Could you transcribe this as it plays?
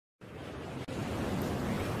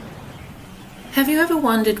Have you ever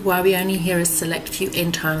wondered why we only hear a select few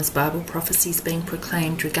end times Bible prophecies being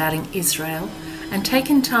proclaimed regarding Israel, and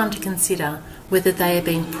taken time to consider whether they are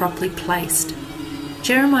being properly placed?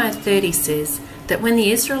 Jeremiah 30 says that when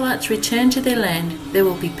the Israelites return to their land, there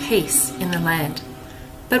will be peace in the land.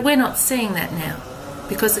 But we're not seeing that now,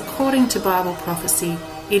 because according to Bible prophecy,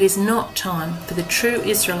 it is not time for the true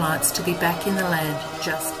Israelites to be back in the land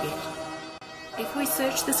just yet. If we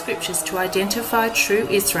search the scriptures to identify true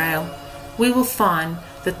Israel, we will find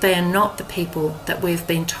that they are not the people that we've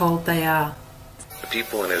been told they are. The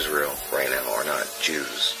people in Israel right now are not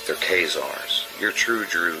Jews, they're Khazars. Your true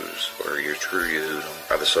Druze, or your true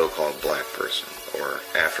Yehudim, are the so-called black person, or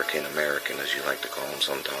African American as you like to call them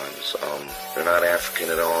sometimes. They're not African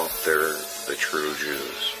at all, they're the true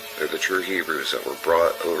Jews. They're the true Hebrews that were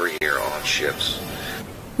brought over here on ships.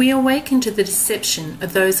 We awaken to the deception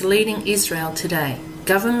of those leading Israel today,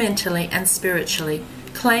 governmentally and spiritually,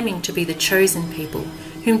 claiming to be the chosen people,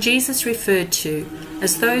 whom Jesus referred to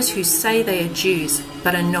as those who say they are Jews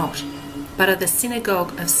but are not, but are the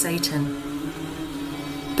synagogue of Satan.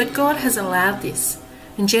 But God has allowed this.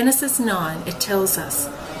 In Genesis 9 it tells us,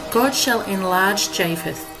 God shall enlarge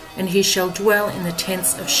Japheth, and he shall dwell in the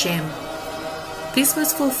tents of Shem. This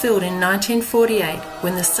was fulfilled in 1948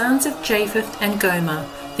 when the sons of Japheth and Gomer,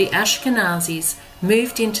 the Ashkenazis,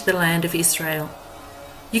 moved into the land of Israel.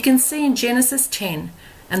 You can see in Genesis 10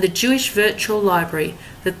 and the Jewish Virtual Library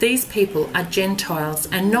that these people are Gentiles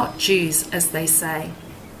and not Jews as they say.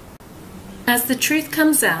 As the truth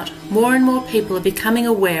comes out, more and more people are becoming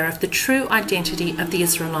aware of the true identity of the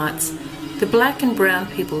Israelites, the black and brown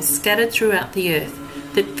people scattered throughout the earth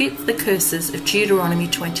that fit the curses of Deuteronomy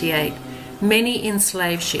 28, many in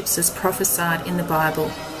slave ships as prophesied in the Bible,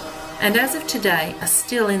 and as of today are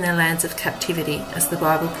still in their lands of captivity, as the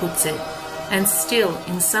Bible puts it, and still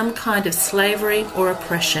in some kind of slavery or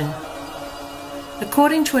oppression.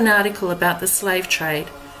 According to an article about the slave trade,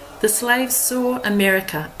 the slaves saw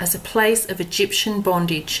America as a place of Egyptian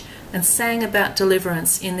bondage and sang about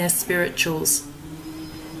deliverance in their spirituals.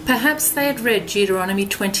 Perhaps they had read Deuteronomy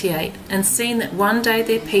 28 and seen that one day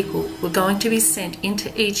their people were going to be sent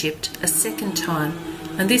into Egypt a second time,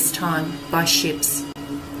 and this time by ships.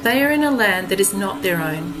 They are in a land that is not their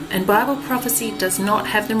own, and Bible prophecy does not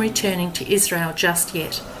have them returning to Israel just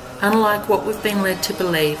yet, unlike what we've been led to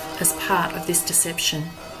believe as part of this deception.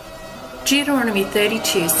 Deuteronomy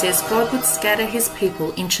 32 says God would scatter his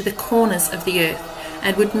people into the corners of the earth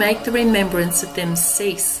and would make the remembrance of them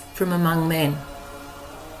cease from among men.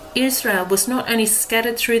 Israel was not only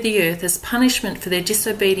scattered through the earth as punishment for their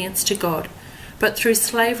disobedience to God, but through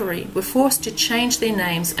slavery were forced to change their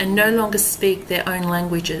names and no longer speak their own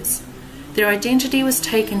languages. Their identity was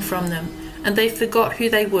taken from them, and they forgot who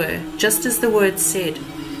they were, just as the word said.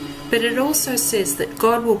 But it also says that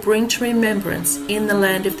God will bring to remembrance in the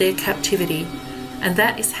land of their captivity, and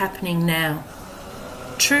that is happening now.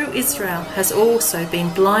 True Israel has also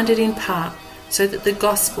been blinded in part so that the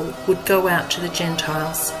gospel would go out to the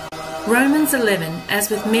Gentiles. Romans 11, as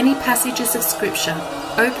with many passages of Scripture,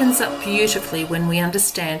 opens up beautifully when we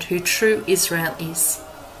understand who true Israel is.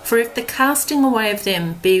 For if the casting away of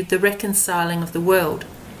them be the reconciling of the world,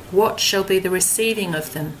 what shall be the receiving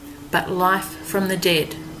of them but life from the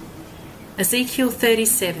dead? Ezekiel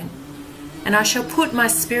 37, and I shall put my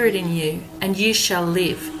spirit in you, and you shall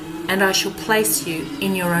live, and I shall place you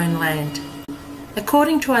in your own land.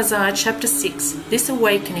 According to Isaiah chapter 6, this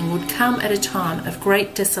awakening would come at a time of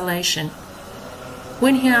great desolation.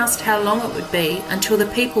 When he asked how long it would be until the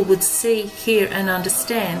people would see, hear and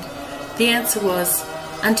understand, the answer was,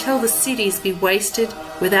 until the cities be wasted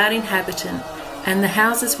without inhabitant, and the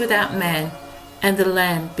houses without man, and the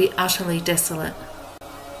land be utterly desolate.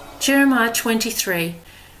 Jeremiah 23,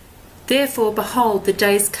 therefore behold, the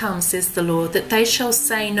days come, says the Lord, that they shall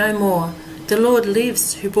say no more, the Lord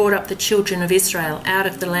lives who brought up the children of Israel out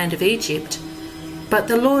of the land of Egypt. But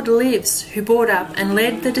the Lord lives who brought up and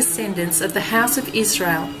led the descendants of the house of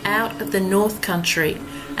Israel out of the north country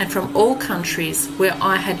and from all countries where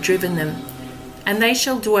I had driven them, and they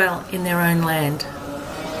shall dwell in their own land.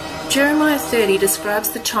 Jeremiah 30 describes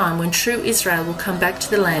the time when true Israel will come back to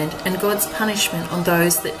the land and God's punishment on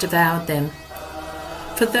those that devoured them.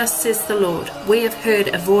 For thus says the Lord, we have heard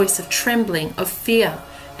a voice of trembling, of fear,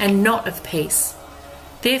 and not of peace.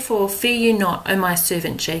 Therefore fear you not, O my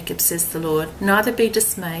servant Jacob, says the Lord, neither be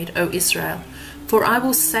dismayed, O Israel. For I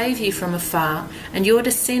will save you from afar, and your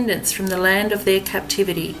descendants from the land of their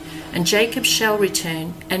captivity. And Jacob shall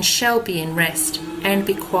return, and shall be in rest, and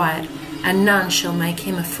be quiet, and none shall make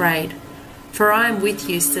him afraid. For I am with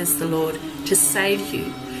you, says the Lord, to save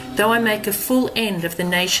you. Though I make a full end of the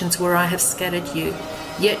nations where I have scattered you,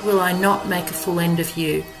 yet will I not make a full end of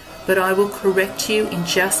you, but I will correct you in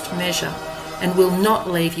just measure, and will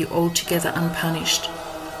not leave you altogether unpunished.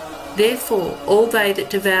 Therefore all they that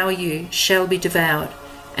devour you shall be devoured,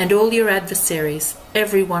 and all your adversaries,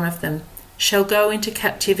 every one of them, shall go into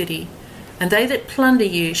captivity, and they that plunder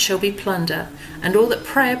you shall be plunder, and all that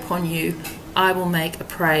prey upon you I will make a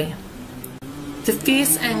prey. The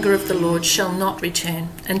fierce anger of the Lord shall not return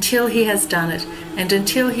until he has done it, and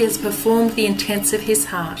until he has performed the intents of his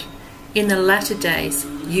heart. In the latter days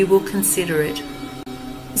you will consider it.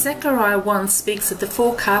 Zechariah 1 speaks of the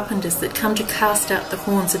 4 carpenters that come to cast out the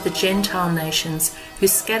horns of the Gentile nations, who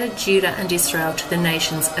scattered Judah and Israel to the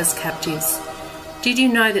nations as captives. Did you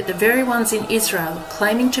know that the very ones in Israel,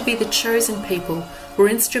 claiming to be the chosen people, were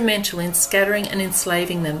instrumental in scattering and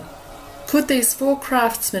enslaving them? Could these 4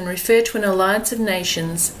 craftsmen refer to an alliance of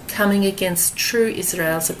nations coming against true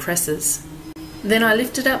Israel's oppressors? Then I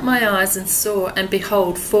lifted up my eyes and saw, and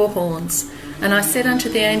behold, 4 horns. And I said unto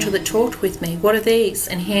the angel that talked with me, What are these?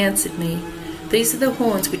 And he answered me, These are the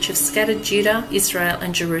horns which have scattered Judah, Israel,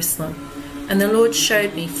 and Jerusalem. And the Lord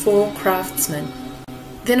showed me 4 craftsmen.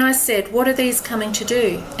 Then I said, What are these coming to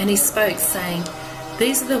do? And he spoke, saying,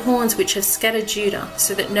 These are the horns which have scattered Judah,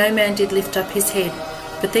 so that no man did lift up his head.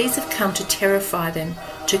 But these have come to terrify them,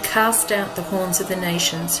 to cast out the horns of the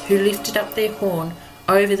nations, who lifted up their horn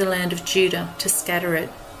over the land of Judah, to scatter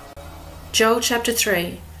it. Joel chapter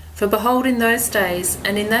 3. For behold, in those days,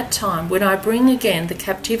 and in that time, when I bring again the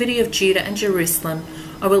captivity of Judah and Jerusalem,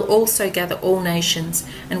 I will also gather all nations,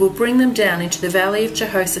 and will bring them down into the valley of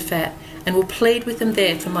Jehoshaphat, and will plead with them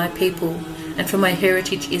there for my people, and for my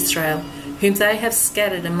heritage Israel, whom they have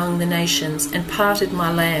scattered among the nations, and parted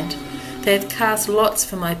my land. They have cast lots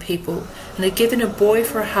for my people, and have given a boy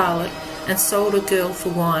for a harlot, and sold a girl for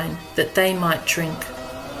wine, that they might drink.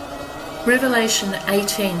 Revelation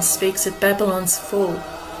 18 speaks of Babylon's fall.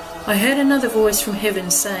 I heard another voice from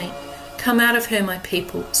heaven saying, Come out of her, my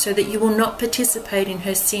people, so that you will not participate in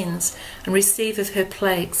her sins, and receive of her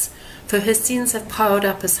plagues. For her sins have piled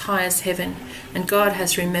up as high as heaven, and God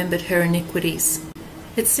has remembered her iniquities.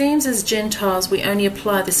 It seems as Gentiles we only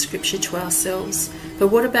apply the scripture to ourselves, but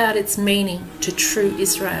what about its meaning to true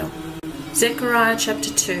Israel? Zechariah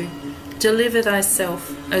chapter 2. Deliver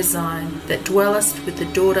thyself, O Zion, that dwellest with the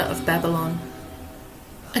daughter of Babylon.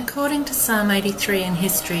 According to Psalm 83 in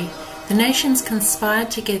history, the nations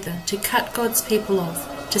conspired together to cut God's people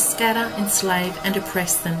off, to scatter, enslave, and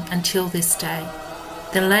oppress them until this day.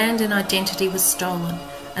 Their land and identity was stolen,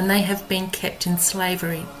 and they have been kept in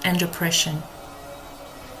slavery and oppression.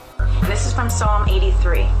 This is from Psalm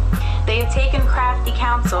 83. They have taken crafty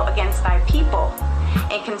counsel against thy people,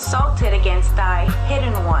 and consulted against thy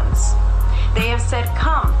hidden ones. They have said,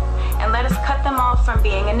 Come, and let us cut them off from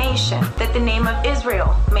being a nation, that the name of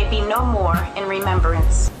Israel may be no more in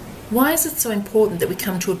remembrance. Why is it so important that we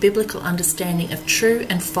come to a biblical understanding of true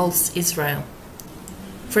and false Israel?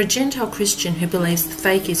 For a Gentile Christian who believes the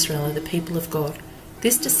fake Israel are the people of God,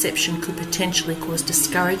 this deception could potentially cause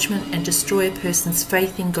discouragement and destroy a person's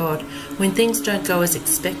faith in God when things don't go as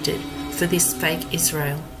expected for this fake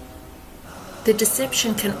Israel. The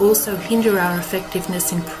deception can also hinder our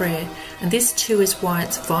effectiveness in prayer, and this too is why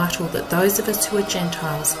it's vital that those of us who are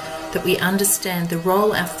Gentiles, that we understand the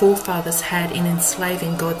role our forefathers had in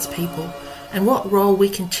enslaving God's people, and what role we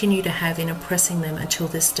continue to have in oppressing them until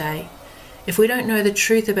this day. If we don't know the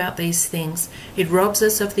truth about these things, it robs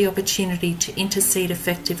us of the opportunity to intercede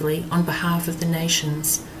effectively on behalf of the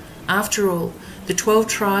nations. After all, the 12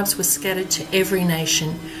 tribes were scattered to every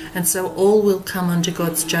nation, and so all will come under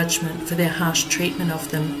God's judgment for their harsh treatment of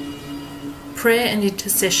them. Prayer and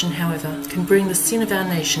intercession, however, can bring the sin of our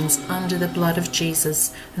nations under the blood of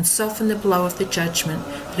Jesus and soften the blow of the judgment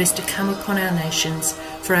that is to come upon our nations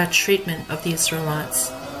for our treatment of the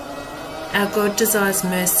Israelites. Our God desires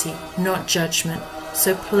mercy, not judgment,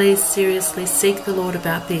 so please seriously seek the Lord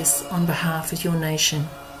about this on behalf of your nation.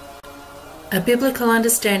 A biblical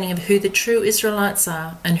understanding of who the true Israelites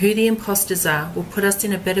are and who the impostors are will put us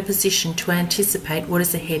in a better position to anticipate what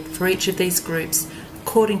is ahead for each of these groups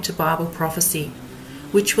according to Bible prophecy,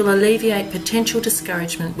 which will alleviate potential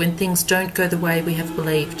discouragement when things don't go the way we have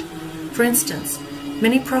believed. For instance,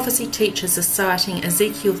 many prophecy teachers are citing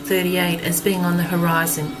Ezekiel 38 as being on the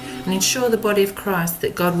horizon and ensure the body of Christ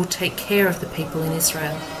that God will take care of the people in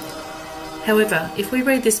Israel. However, if we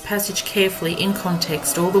read this passage carefully in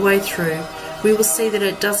context all the way through, we will see that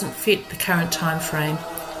it doesn't fit the current time frame,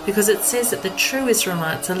 because it says that the true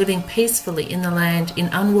Israelites are living peacefully in the land in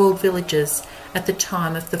unwalled villages at the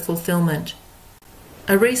time of the fulfillment.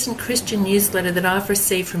 A recent Christian newsletter that I've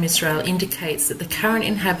received from Israel indicates that the current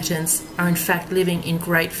inhabitants are in fact living in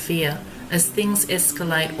great fear as things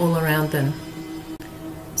escalate all around them.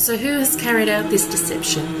 So who has carried out this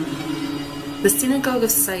deception? The synagogue of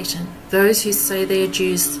Satan, those who say they are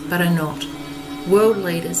Jews but are not, world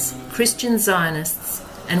leaders, Christian Zionists,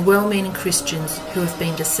 and well-meaning Christians who have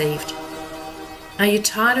been deceived. Are you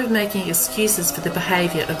tired of making excuses for the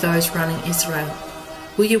behaviour of those running Israel?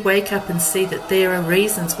 Will you wake up and see that there are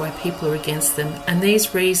reasons why people are against them, and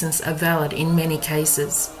these reasons are valid in many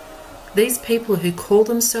cases? These people who call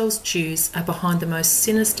themselves Jews are behind the most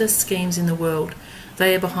sinister schemes in the world.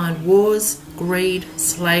 They are behind wars, greed,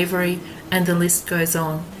 slavery, and the list goes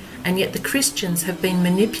on. And yet the Christians have been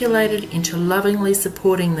manipulated into lovingly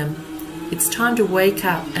supporting them. It's time to wake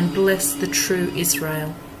up and bless the true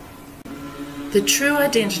Israel. The true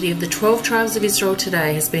identity of the 12 tribes of Israel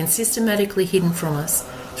today has been systematically hidden from us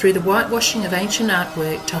through the whitewashing of ancient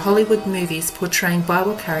artwork to Hollywood movies portraying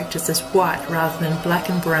Bible characters as white rather than black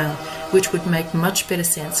and brown, which would make much better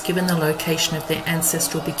sense given the location of their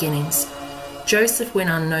ancestral beginnings. Joseph went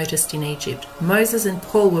unnoticed in Egypt. Moses and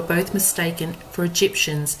Paul were both mistaken for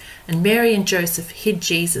Egyptians, and Mary and Joseph hid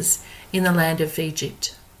Jesus in the land of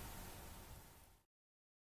Egypt.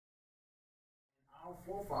 Our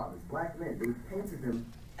forefathers, black men, they painted them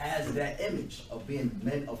as that image of being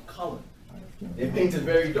men of color. They're painted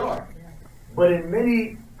very dark. But in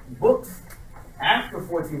many books after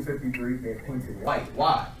 1453, they're painted white.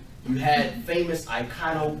 Why? You had famous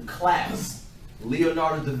iconoclasts,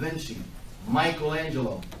 Leonardo da Vinci,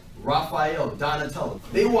 Michelangelo, Raphael, Donatello.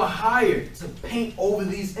 They were hired to paint over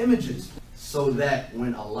these images so that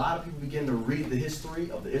when a lot of people begin to read the history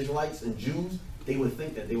of the Israelites and Jews, they would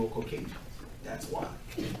think that they were Caucasians. That's why.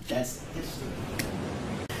 That's history.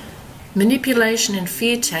 Manipulation and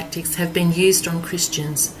fear tactics have been used on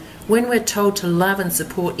Christians. When we're told to love and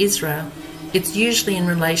support Israel, it's usually in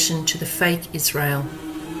relation to the fake Israel.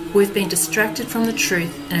 We've been distracted from the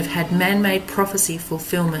truth and have had man-made prophecy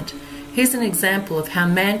fulfillment. Here's an example of how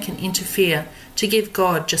man can interfere to give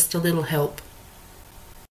God just a little help.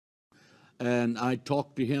 And I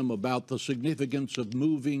talked to him about the significance of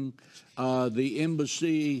moving the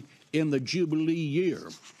embassy in the Jubilee year,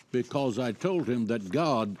 because I told him that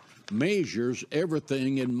God measures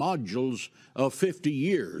everything in modules of 50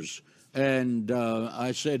 years. And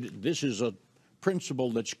I said, this is a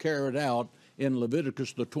principle that's carried out in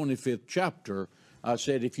Leviticus, the 25th chapter. I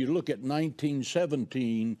said, if you look at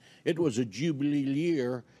 1917, it was a Jubilee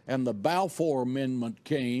year, and the Balfour Amendment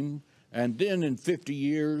came, and then in 50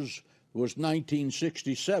 years was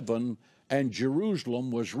 1967, and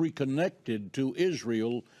Jerusalem was reconnected to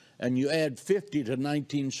Israel, and you add 50 to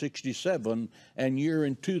 1967, and you're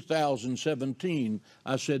in 2017.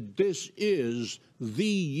 I said, this is the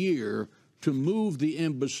year to move the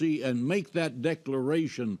embassy and make that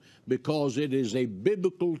declaration, because it is a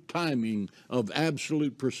biblical timing of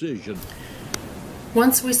absolute precision.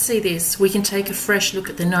 Once we see this, we can take a fresh look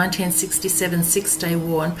at the 1967 Six-Day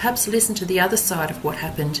War and perhaps listen to the other side of what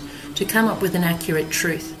happened to come up with an accurate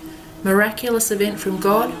truth. Miraculous event from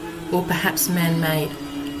God, or perhaps man-made?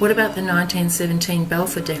 What about the 1917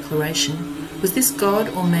 Balfour Declaration? Was this God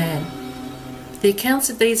or man? The accounts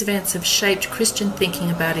of these events have shaped Christian thinking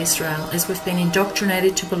about Israel, as we've been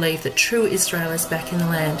indoctrinated to believe that true Israel is back in the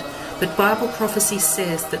land, but Bible prophecy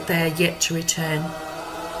says that they are yet to return.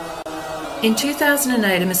 In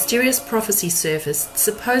 2008, a mysterious prophecy surfaced,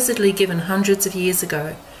 supposedly given hundreds of years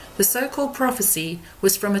ago. The so-called prophecy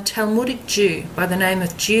was from a Talmudic Jew by the name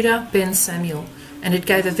of Judah ben Samuel, and it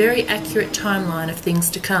gave a very accurate timeline of things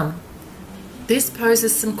to come. This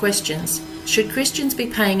poses some questions. Should Christians be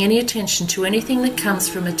paying any attention to anything that comes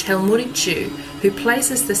from a Talmudic Jew who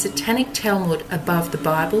places the Satanic Talmud above the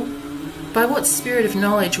Bible? By what spirit of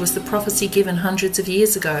knowledge was the prophecy given hundreds of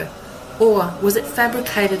years ago? Or was it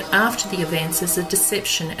fabricated after the events as a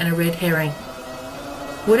deception and a red herring?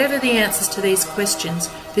 Whatever the answers to these questions,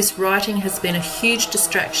 this writing has been a huge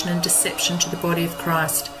distraction and deception to the body of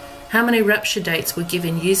Christ. How many rapture dates were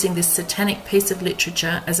given using this satanic piece of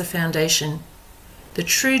literature as a foundation? The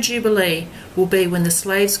true Jubilee will be when the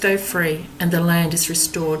slaves go free and the land is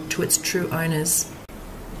restored to its true owners.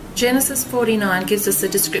 Genesis 49 gives us a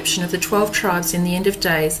description of the 12 tribes in the end of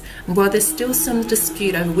days, and while there's still some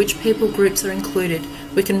dispute over which people groups are included,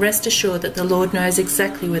 we can rest assured that the Lord knows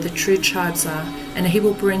exactly where the true tribes are, and He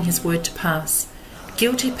will bring His word to pass.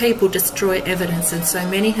 Guilty people destroy evidence, and so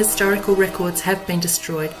many historical records have been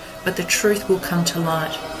destroyed, but the truth will come to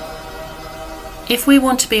light. If we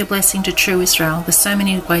want to be a blessing to true Israel, there's so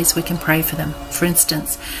many ways we can pray for them. For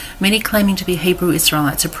instance, many claiming to be Hebrew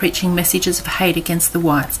Israelites are preaching messages of hate against the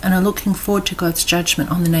whites and are looking forward to God's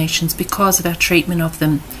judgment on the nations because of our treatment of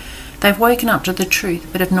them. They've woken up to the truth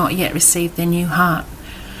but have not yet received their new heart.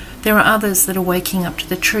 There are others that are waking up to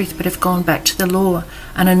the truth but have gone back to the law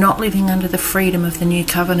and are not living under the freedom of the new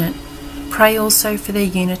covenant. Pray also for their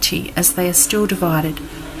unity, as they are still divided,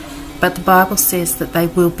 but the Bible says that they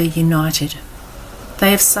will be united. They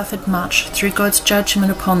have suffered much through God's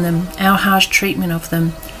judgment upon them, our harsh treatment of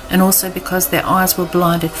them, and also because their eyes were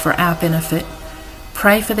blinded for our benefit.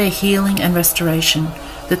 Pray for their healing and restoration,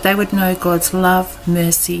 that they would know God's love,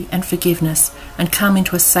 mercy, and forgiveness, and come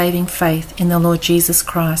into a saving faith in the Lord Jesus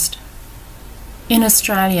Christ. In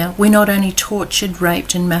Australia, we not only tortured,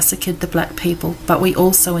 raped, and massacred the black people, but we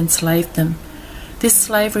also enslaved them. This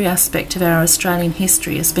slavery aspect of our Australian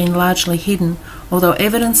history has been largely hidden, although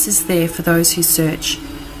evidence is there for those who search.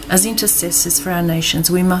 As intercessors for our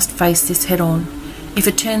nations, we must face this head on. If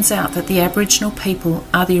it turns out that the Aboriginal people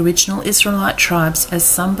are the original Israelite tribes, as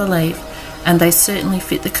some believe, and they certainly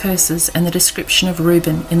fit the curses and the description of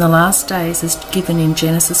Reuben in the last days as given in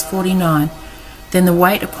Genesis 49, then the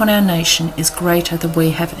weight upon our nation is greater than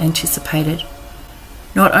we have anticipated.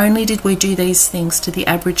 Not only did we do these things to the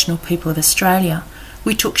Aboriginal people of Australia,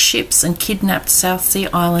 we took ships and kidnapped South Sea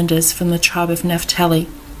Islanders from the tribe of Naphtali.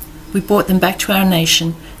 We brought them back to our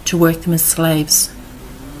nation to work them as slaves.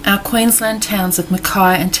 Our Queensland towns of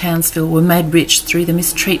Mackay and Townsville were made rich through the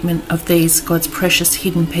mistreatment of these, God's precious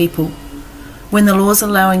hidden people. When the laws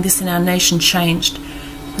allowing this in our nation changed,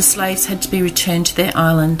 the slaves had to be returned to their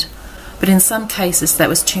island. But in some cases that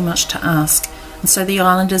was too much to ask, and so the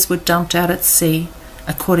islanders were dumped out at sea,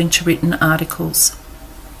 according to written articles.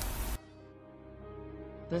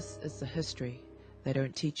 This is the history they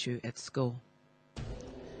don't teach you at school.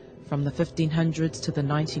 From the 1500s to the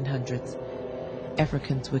 1900s,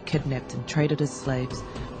 Africans were kidnapped and traded as slaves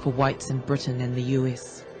for whites in Britain and the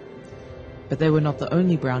US. But they were not the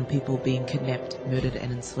only brown people being kidnapped, murdered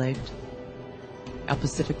and enslaved. Our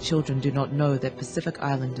Pacific children do not know that Pacific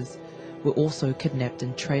Islanders were also kidnapped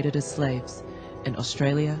and traded as slaves in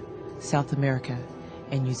Australia, South America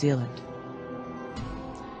and New Zealand.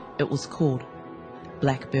 It was called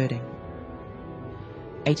blackbirding.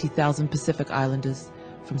 80,000 Pacific Islanders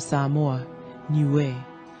from Samoa, Niue,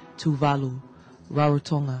 Tuvalu,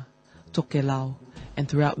 Rarotonga, Tokelau and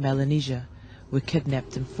throughout Melanesia were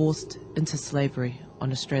kidnapped and forced into slavery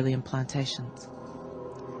on Australian plantations.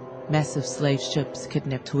 Massive slave ships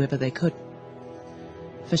kidnapped whoever they could.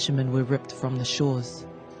 Fishermen were ripped from the shores.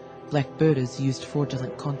 Blackbirders used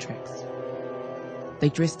fraudulent contracts. They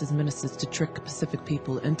dressed as ministers to trick Pacific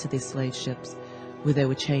people into their slave ships, where they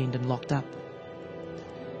were chained and locked up.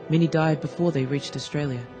 Many died before they reached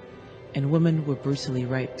Australia, and women were brutally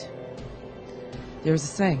raped. There is a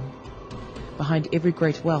saying, behind every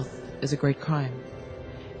great wealth is a great crime,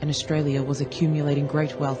 and Australia was accumulating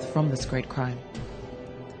great wealth from this great crime.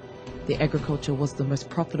 The agriculture was the most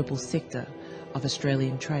profitable sector of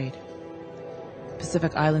Australian trade.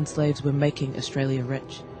 Pacific Island slaves were making Australia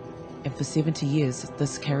rich, and for 70 years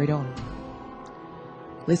this carried on.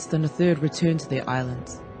 Less than a third returned to their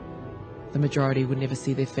islands. The majority would never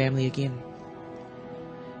see their family again.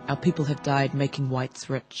 Our people have died making whites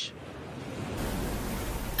rich.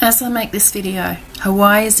 As I make this video,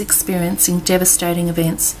 Hawaii is experiencing devastating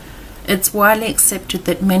events. It's widely accepted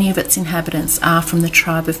that many of its inhabitants are from the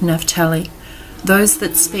tribe of Naphtali, those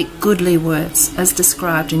that speak goodly words, as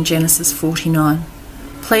described in Genesis 49.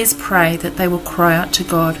 Please pray that they will cry out to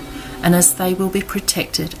God, and as they will be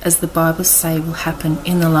protected, as the Bible say will happen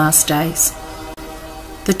in the last days.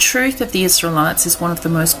 The truth of the Israelites is one of the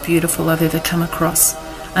most beautiful I've ever come across,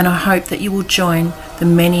 and I hope that you will join the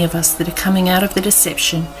many of us that are coming out of the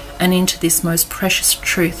deception and into this most precious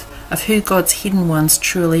truth of who God's hidden ones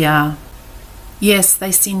truly are. Yes,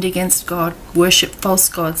 they sinned against God, worshipped false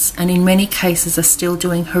gods, and in many cases are still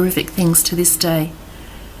doing horrific things to this day.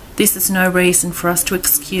 This is no reason for us to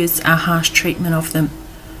excuse our harsh treatment of them.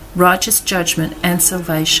 Righteous judgment and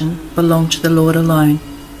salvation belong to the Lord alone.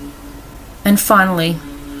 And finally,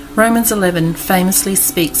 Romans 11 famously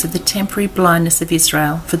speaks of the temporary blindness of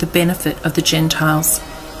Israel for the benefit of the Gentiles.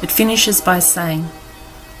 It finishes by saying,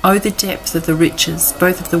 "Oh, the depth of the riches,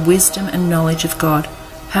 both of the wisdom and knowledge of God!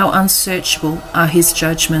 How unsearchable are his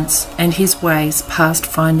judgments, and his ways past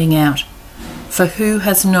finding out! For who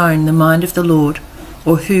has known the mind of the Lord,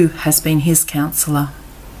 or who has been his counselor?"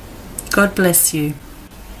 God bless you.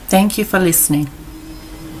 Thank you for listening.